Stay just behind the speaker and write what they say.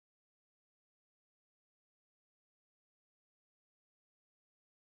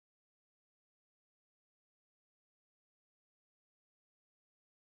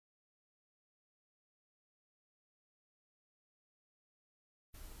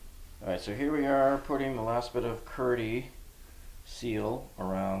Alright, so here we are putting the last bit of Curdy seal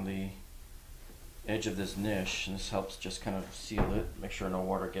around the edge of this niche, and this helps just kind of seal it, make sure no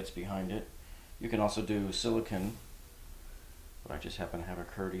water gets behind it. You can also do silicone, but I just happen to have a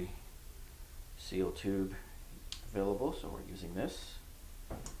Curdy seal tube available, so we're using this.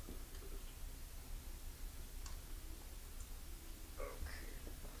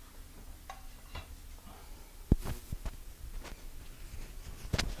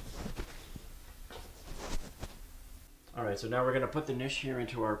 Alright, so now we're going to put the niche here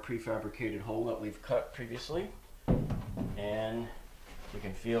into our prefabricated hole that we've cut previously, and you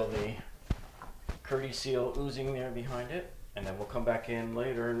can feel the Curdy seal oozing there behind it, and then we'll come back in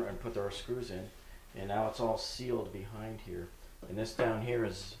later and put our screws in, and now it's all sealed behind here. And this down here,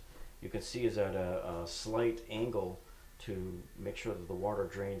 is you can see, is at a slight angle to make sure that the water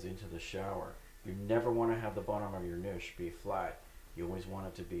drains into the shower. You never want to have the bottom of your niche be flat. You always want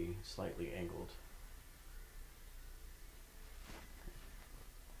it to be slightly angled.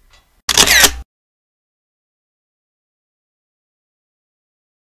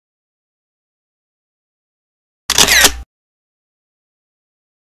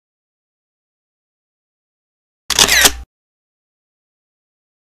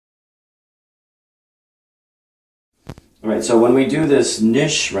 Alright, so when we do this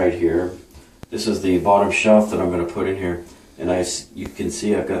niche right here, this is the bottom shelf that I'm going to put in here, and you can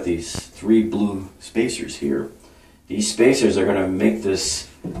see I've got these 3 blue spacers here. These spacers are going to make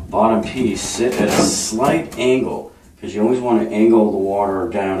this bottom piece sit at a slight angle, because you always want to angle the water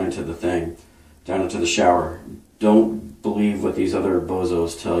down into the thing, down into the shower. Don't believe what these other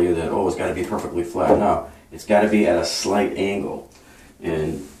bozos tell you that, oh, it's got to be perfectly flat. No, it's got to be at a slight angle.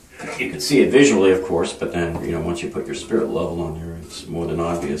 And you can see it visually, of course, but then, you know, once you put your spirit level on there, it's more than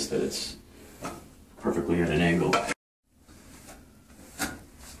obvious that it's perfectly at an angle.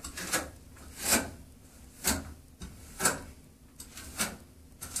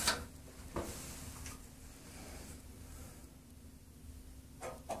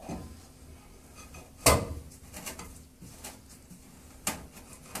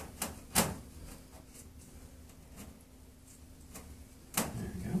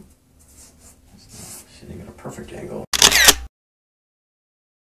 Sitting at a perfect angle.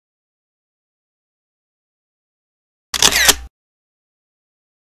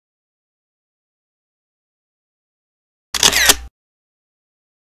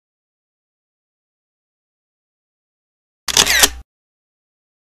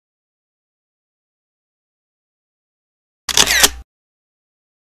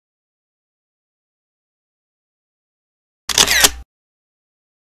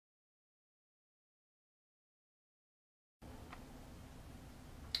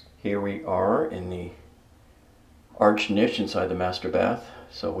 Here we are in the arch niche inside the master bath.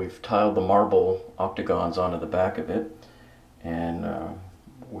 So we've tiled the marble octagons onto the back of it, and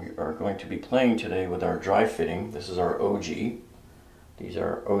we are going to be playing today with our dry fitting. This is our OG. These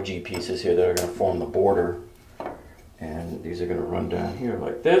are OG pieces here that are going to form the border, and these are going to run down here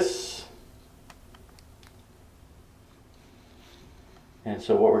like this. And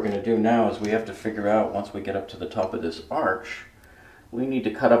so what we're going to do now is we have to figure out, once we get up to the top of this arch, we need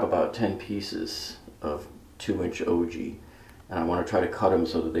to cut up about 10 pieces of 2-inch OG. And I want to try to cut them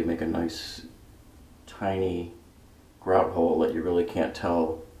so that they make a nice tiny grout hole that you really can't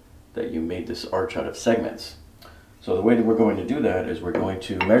tell that you made this arch out of segments. So the way that we're going to do that is we're going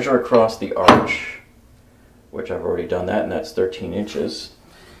to measure across the arch, which I've already done that, and that's 13 inches.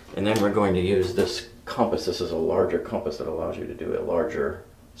 And then we're going to use this compass. This is a larger compass that allows you to do a larger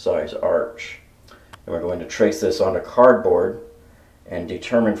size arch. And we're going to trace this onto cardboard and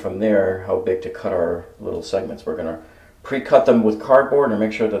determine from there how big to cut our little segments. We're going to pre-cut them with cardboard and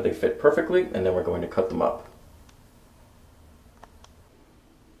make sure that they fit perfectly, and then we're going to cut them up.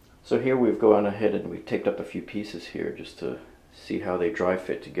 So here we've gone ahead and we've taped up a few pieces here just to see how they dry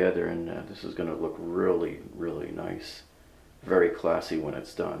fit together, and this is going to look really, really nice. Very classy when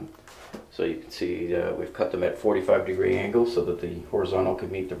it's done. So you can see we've cut them at 45-degree angles so that the horizontal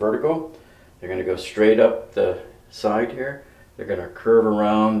can meet the vertical. They're going to go straight up the side here. They're going to curve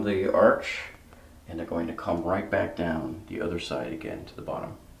around the arch, and they're going to come right back down the other side again to the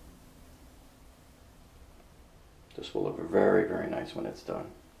bottom. This will look very, very nice when it's done.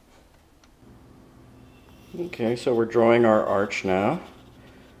 Okay, so we're drawing our arch now.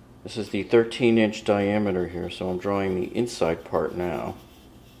 This is the 13-inch diameter here, so I'm drawing the inside part now.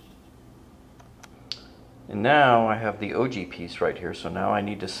 And now I have the OG piece right here, so now I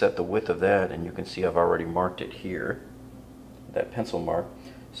need to set the width of that, and you can see I've already marked it here, that pencil mark.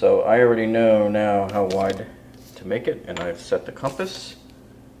 So I already know now how wide to make it, and I've set the compass.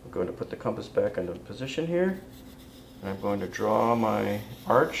 I'm going to put the compass back into position here. And I'm going to draw my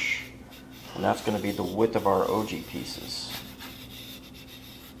arch, and that's going to be the width of our OG pieces.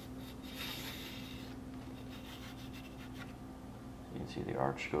 You can see the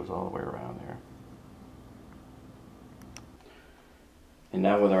arch goes all the way around there. And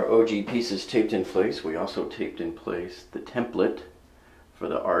now with our OG pieces taped in place, we also taped in place the template for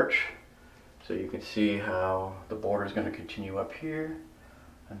the arch. So you can see how the border is going to continue up here,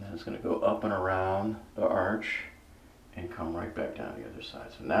 and then it's going to go up and around the arch and come right back down the other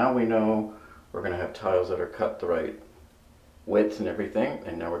side. So now we know we're going to have tiles that are cut the right width and everything,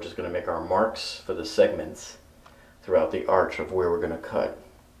 and now we're just going to make our marks for the segments throughout the arch of where we're going to cut.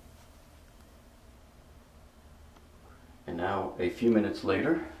 And now a few minutes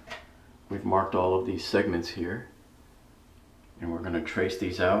later, we've marked all of these segments here, and we're going to trace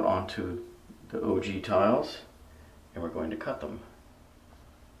these out onto the OG tiles, and we're going to cut them.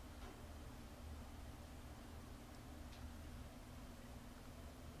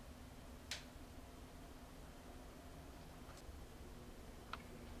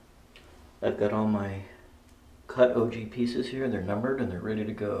 I've got all my cut OG pieces here. They're numbered and they're ready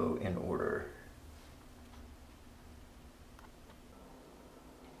to go in order.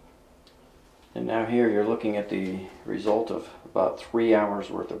 And now here you're looking at the result of about 3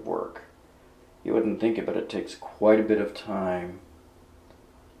 hours worth of work. You wouldn't think it, but it takes quite a bit of time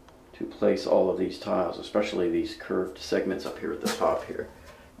to place all of these tiles, especially these curved segments up here at the top here,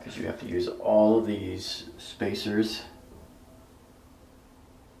 because you have to use all of these spacers.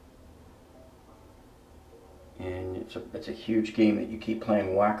 And it's a huge game that you keep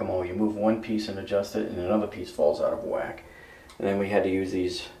playing whack-a-mole. You move one piece and adjust it, and another piece falls out of whack. And then we had to use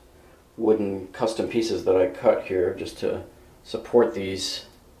these wooden custom pieces that I cut here just to support these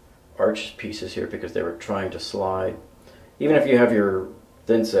arch pieces here, because they were trying to slide. Even if you have your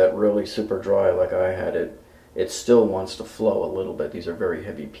thin set really super dry like I had it, it still wants to flow a little bit. These are very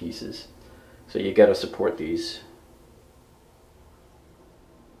heavy pieces, so you got to support these.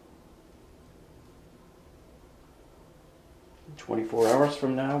 In 24 hours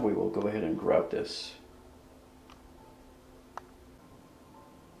from now, we will go ahead and grout this.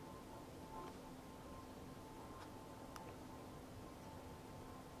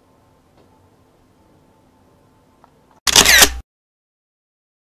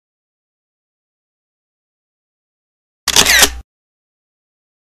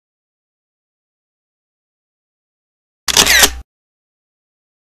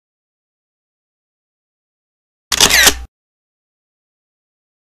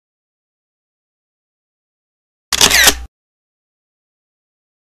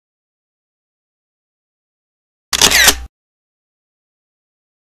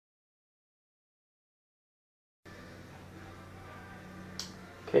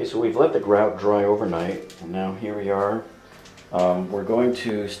 Okay, so we've let the grout dry overnight, and now here we are. We're going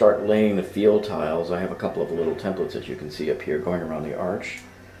to start laying the field tiles. I have a couple of little templates that you can see up here going around the arch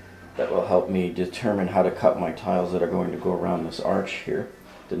that will help me determine how to cut my tiles that are going to go around this arch here,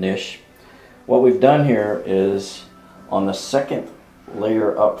 the niche. What we've done here is on the second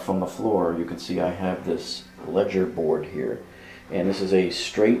layer up from the floor, you can see I have this ledger board here, and this is a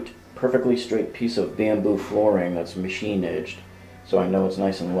straight, perfectly straight piece of bamboo flooring that's machine edged. So I know it's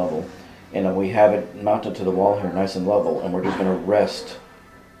nice and level, and then we have it mounted to the wall here nice and level, and we're just going to rest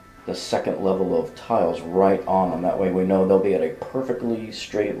the second level of tiles right on them. That way we know they'll be at a perfectly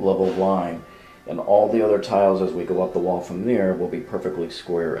straight level line, and all the other tiles as we go up the wall from there will be perfectly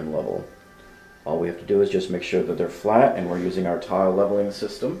square and level. All we have to do is just make sure that they're flat, and we're using our tile leveling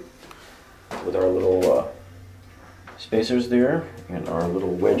system with our little spacers there and our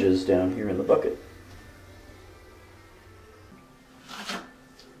little wedges down here in the bucket.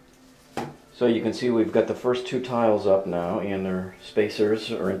 So you can see we've got the first two tiles up now, and their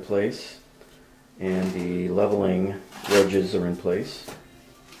spacers are in place, and the leveling wedges are in place.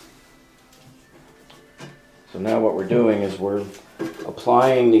 So now what we're doing is we're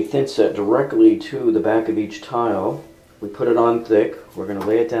applying the thin set directly to the back of each tile. We put it on thick. We're going to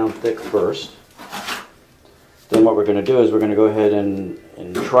lay it down thick first. Then what we're going to do is we're going to go ahead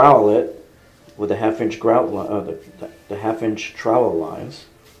and trowel it with the half-inch grout the half-inch trowel lines.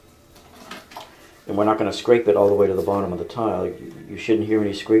 And we're not going to scrape it all the way to the bottom of the tile. You shouldn't hear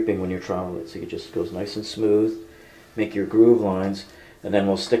any scraping when you trowel it. So it just goes nice and smooth. Make your groove lines, and then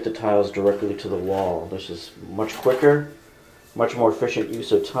we'll stick the tiles directly to the wall. This is much quicker, much more efficient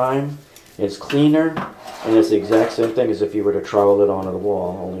use of time. It's cleaner, and it's the exact same thing as if you were to trowel it onto the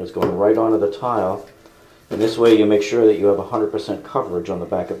wall, only it's going right onto the tile. And this way you make sure that you have 100% coverage on the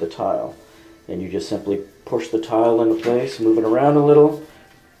back of the tile. And you just simply push the tile into place, move it around a little,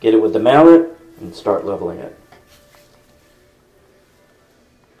 get it with the mallet and start leveling it.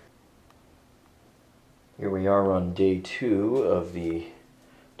 Here we are on day 2 of the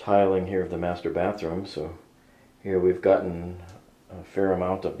tiling here of the master bathroom. So here we've gotten a fair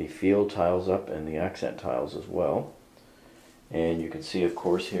amount of the field tiles up and the accent tiles as well. And you can see, of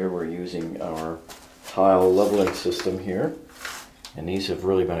course, here we're using our tile leveling system here. And these have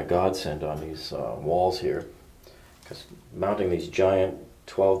really been a godsend on these walls here, because mounting these giant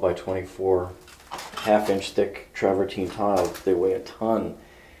 12 by 24 half-inch thick travertine tiles, they weigh a ton,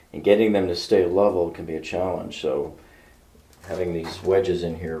 and getting them to stay level can be a challenge. So having these wedges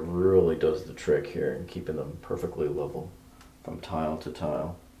in here really does the trick here and keeping them perfectly level from tile to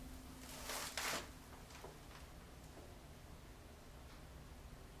tile.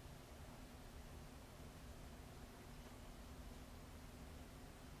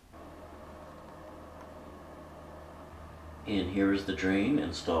 And here is the drain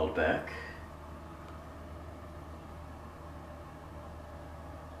installed back.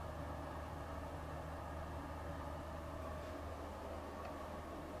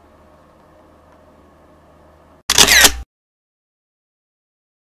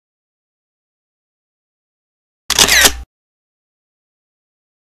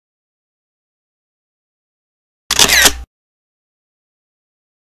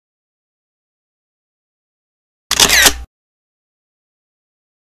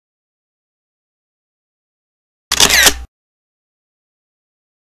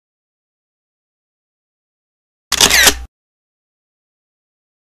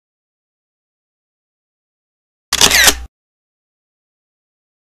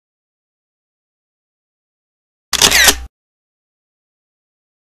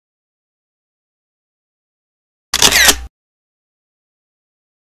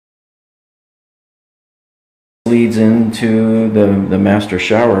 Leads into the master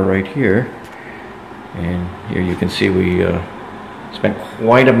shower right here, and here you can see we spent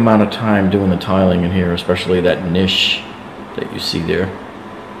quite a amount of time doing the tiling in here, especially that niche that you see there.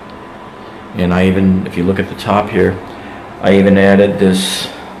 And I even, if you look at the top here, I even added this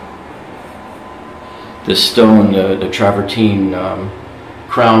stone, the travertine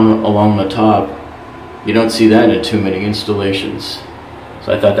crown along the top. You don't see that in too many installations,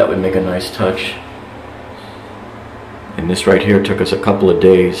 so I thought that would make a nice touch. And this right here took us a couple of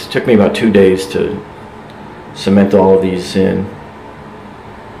days. It took me about 2 days to cement all of these in.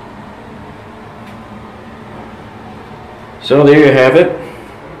 So there you have it.